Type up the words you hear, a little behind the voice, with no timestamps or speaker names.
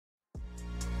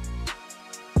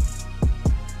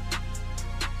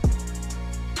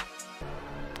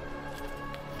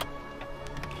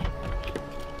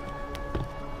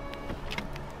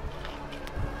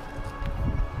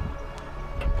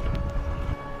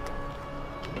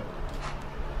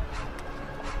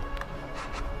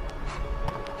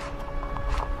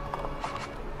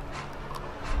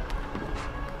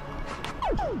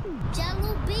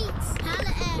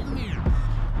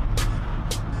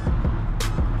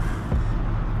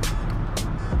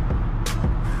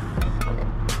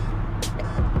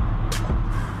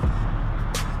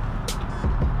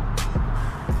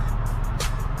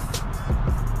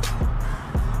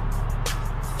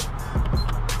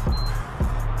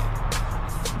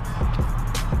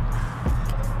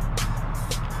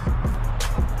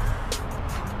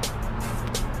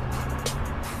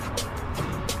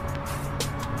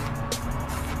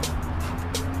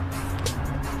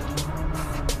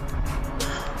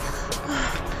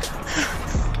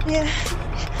Yeah.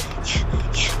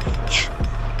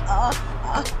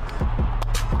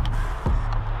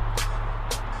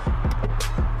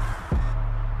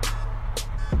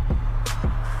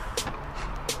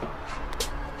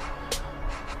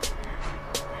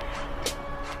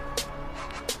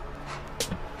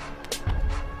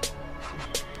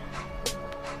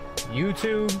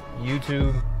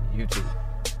 YouTube.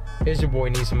 It's your boy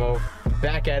Nismo,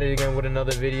 back at it again with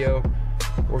another video.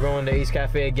 We're going to Ace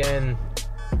Cafe again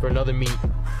for another meet.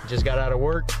 Just got out of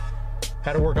work.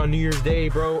 Had to work on New Year's Day,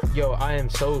 bro. Yo, I am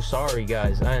so sorry,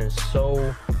 guys. I am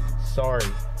so sorry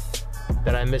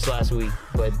that I missed last week.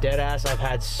 But deadass, I've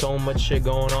had so much shit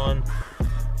going on.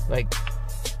 Like,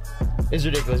 it's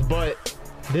ridiculous. But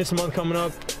this month coming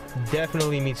up,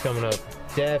 definitely meets coming up.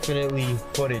 Definitely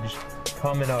footage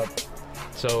coming up.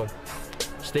 So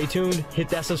stay tuned, hit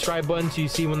that subscribe button so you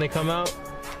see when they come out.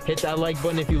 Hit that like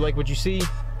button if you like what you see.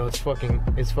 It's fucking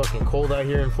cold out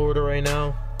here in Florida right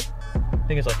now. I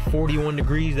think it's like 41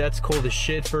 degrees. That's cold as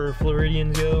shit for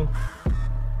Floridians, yo.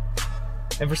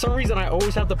 And for some reason I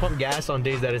always have to pump gas on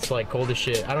days that it's like cold as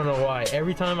shit. I don't know why.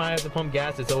 Every time I have to pump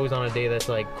gas, it's always on a day that's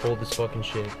like cold as fucking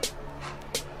shit.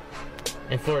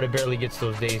 And Florida barely gets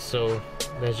those days, so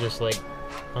that's just like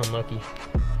unlucky.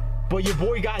 But your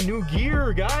boy got new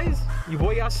gear, guys. Your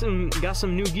boy got some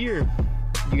new gear.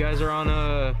 You guys are on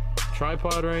a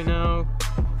tripod right now.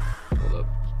 Hold up.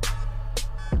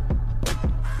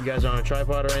 You guys are on a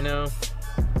tripod right now.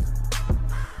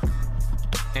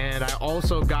 And I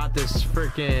also got this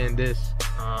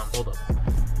hold up.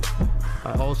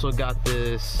 I also got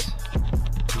this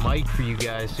mic for you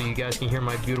guys so you guys can hear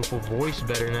my beautiful voice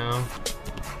better now.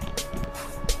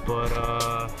 But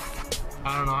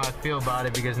I don't know how I feel about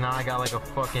it because now I got like a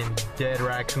fucking dead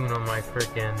raccoon on my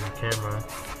freaking camera.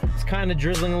 It's kind of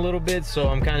drizzling a little bit, so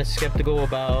I'm kind of skeptical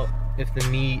about if the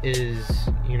meat is,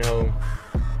 you know,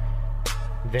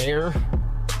 there.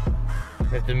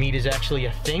 If the meat is actually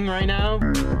a thing right now.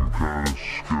 I'm kind of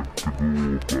skeptical about if the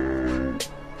meat is, there.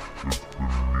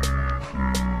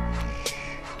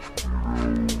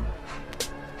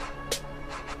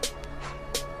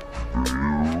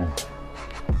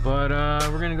 But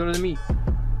we're gonna go to the meet.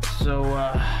 So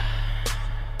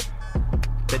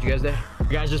bet you guys there. You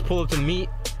guys just pull up to the meet.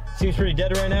 Seems pretty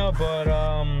dead right now, but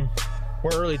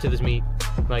we're early to this meet,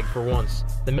 like for once.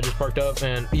 The meet just parked up,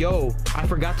 and yo, I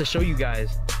forgot to show you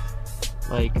guys.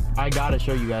 Like, I gotta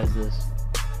show you guys this.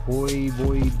 Boy.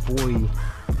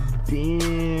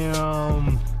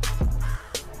 Bam.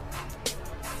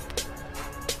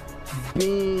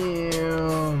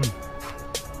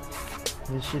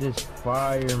 This shit is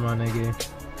fire, my nigga.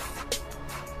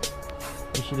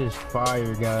 This shit is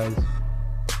fire, guys.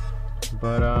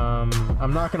 But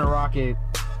I'm not gonna rock it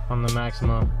on the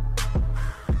Maxima.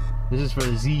 This is for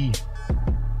the Z.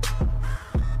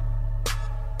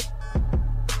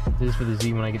 This is for the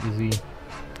Z when I get the Z.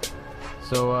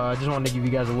 So I just wanted to give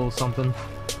you guys a little something,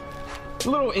 a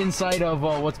little insight of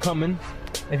what's coming.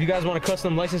 If you guys want a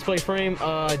custom license plate frame,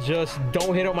 just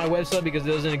don't hit up my website because it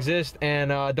doesn't exist, and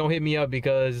don't hit me up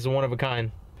because it's one of a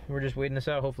kind. We're just waiting this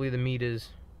out. Hopefully the meat is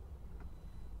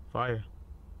fire.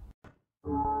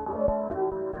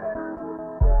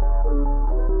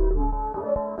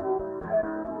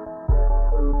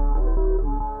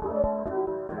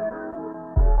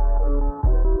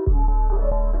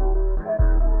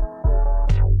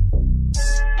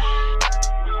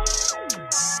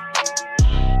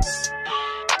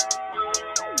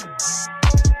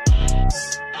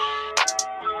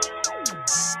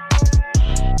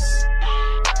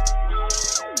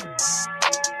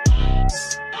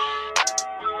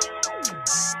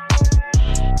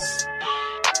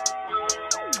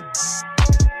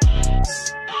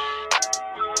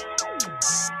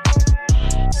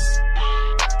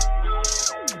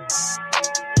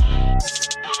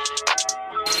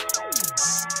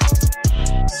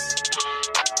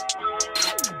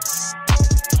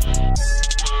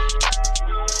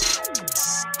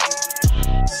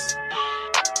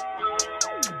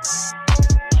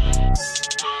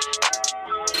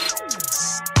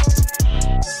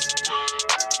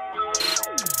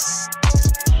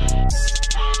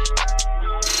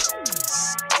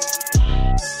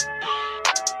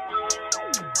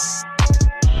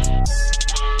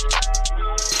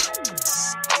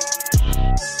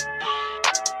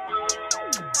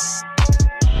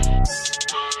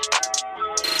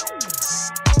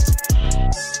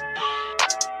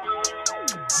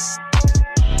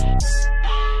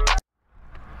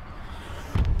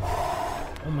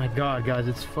 Oh my god, guys,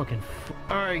 it's fucking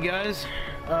alright, guys.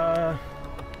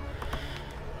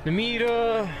 The meat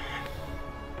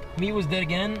was dead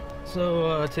again,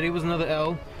 so today was another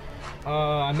L.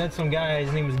 I met some guy,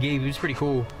 his name was Gabe, he was pretty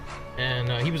cool.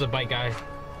 And he was a bike guy,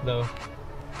 though.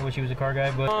 I wish he was a car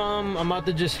guy, but I'm about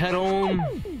to just head home.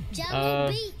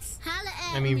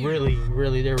 I mean,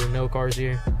 really, there were no cars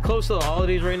here. Close to the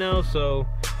holidays right now, so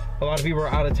a lot of people are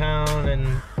out of town and,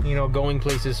 you know, going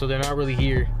places, so they're not really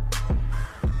here.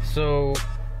 So,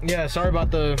 yeah, sorry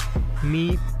about the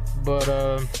meet, but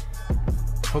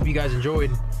hope you guys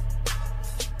enjoyed.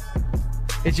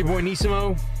 It's your boy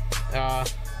Nismo.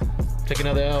 Took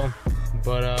another L,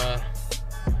 but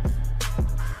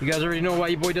you guys already know why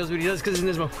your boy does what he does, because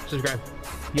it's Nismo. Subscribe.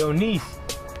 Yo, Nice.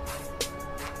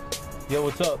 Yo,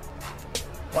 what's up?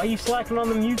 Why you slacking on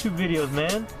them YouTube videos,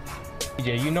 man?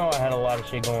 DJ, you know I had a lot of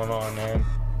shit going on, man.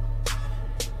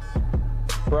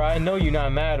 Bro, I know you're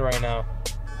not mad right now.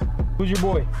 Who's your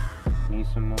boy?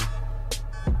 Nismo.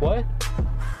 What?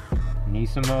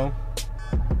 Nismo.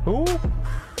 Who?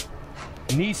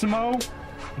 Nismo?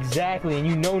 Exactly, and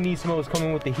you know Nismo is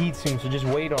coming with the heat soon, so just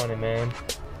wait on it, man.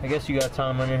 I guess you got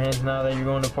time on your hands now that you're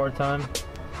going to part-time.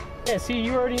 Yeah, see,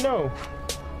 you already know.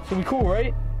 So we cool,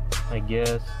 right? I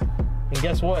guess. And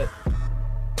guess what?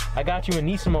 I got you a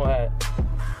Nismo hat.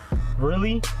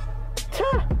 Really?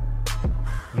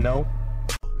 No.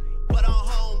 But I'm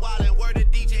home while and worded